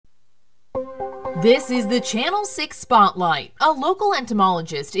This is the Channel 6 Spotlight. A local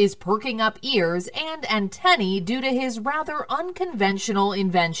entomologist is perking up ears and antennae due to his rather unconventional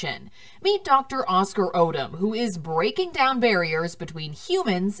invention. Meet Dr. Oscar Odum, who is breaking down barriers between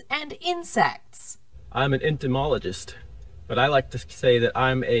humans and insects. I'm an entomologist, but I like to say that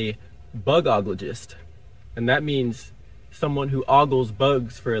I'm a bugologist, and that means someone who ogles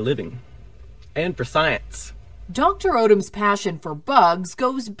bugs for a living, and for science. Dr. Odum's passion for bugs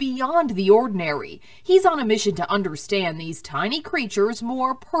goes beyond the ordinary. He's on a mission to understand these tiny creatures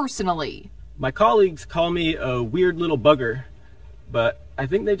more personally. My colleagues call me a weird little bugger, but I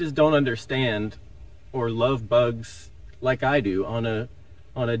think they just don't understand or love bugs like I do on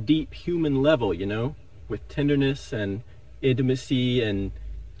a deep human level, you know, with tenderness and intimacy and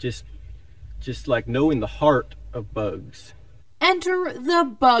just like knowing the heart of bugs. Enter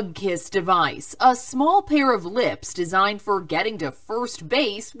the bugkiss device, a small pair of lips designed for getting to first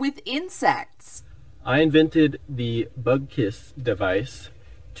base with insects. I invented the bugkiss device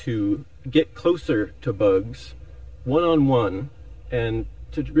to get closer to bugs one-on-one and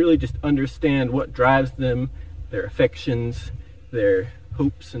to really just understand what drives them, their affections, their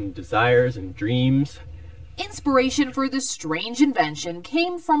hopes and desires and dreams. Inspiration for the strange invention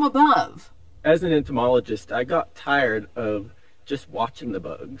came from above. As an entomologist, I got tired of just watching the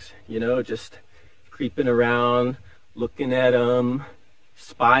bugs, you know, just creeping around, looking at them,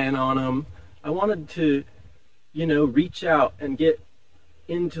 spying on them. I wanted to, you know, reach out and get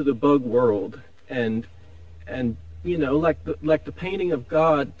into the bug world and you know, like the painting of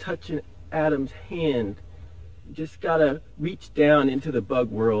God touching Adam's hand. You just gotta reach down into the bug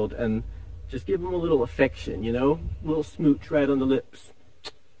world and just give them a little affection, you know, a little smooch right on the lips.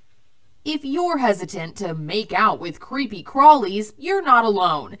 If you're hesitant to make out with creepy crawlies, you're not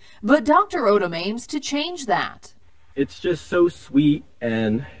alone. But Dr. Odum aims to change that. It's just so sweet,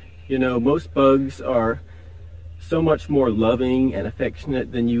 and, you know, most bugs are so much more loving and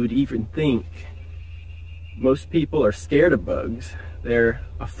affectionate than you would even think. Most people are scared of bugs. They're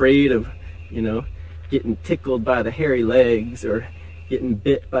afraid of, you know, getting tickled by the hairy legs or getting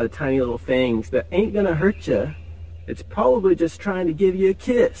bit by the tiny little fangs that ain't gonna hurt you. It's probably just trying to give you a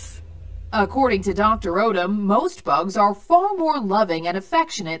kiss. According to Dr. Odum, most bugs are far more loving and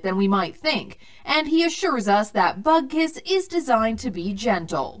affectionate than we might think, and he assures us that bugkiss is designed to be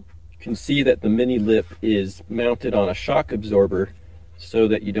gentle. You can see that the mini lip is mounted on a shock absorber so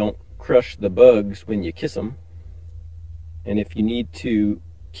that you don't crush the bugs when you kiss them. And if you need to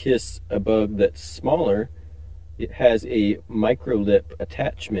kiss a bug that's smaller, it has a micro lip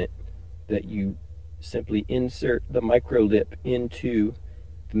attachment that you simply insert the micro lip into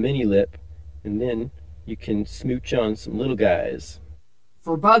the mini lip, and then you can smooch on some little guys.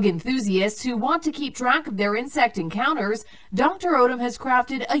 For bug enthusiasts who want to keep track of their insect encounters, Dr. Odum has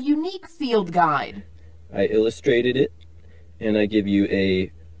crafted a unique field guide. I illustrated it, and I give you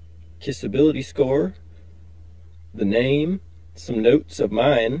a kissability score, the name, some notes of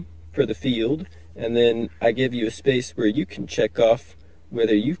mine for the field, and then I give you a space where you can check off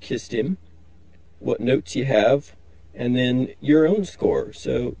whether you've kissed him, what notes you have, and then your own score.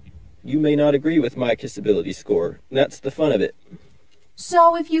 So you may not agree with my kissability score. That's the fun of it.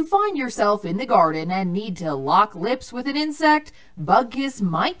 So if you find yourself in the garden and need to lock lips with an insect, bugkiss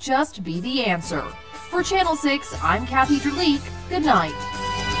might just be the answer. For Channel 6, I'm Cathy Derlique. Good night.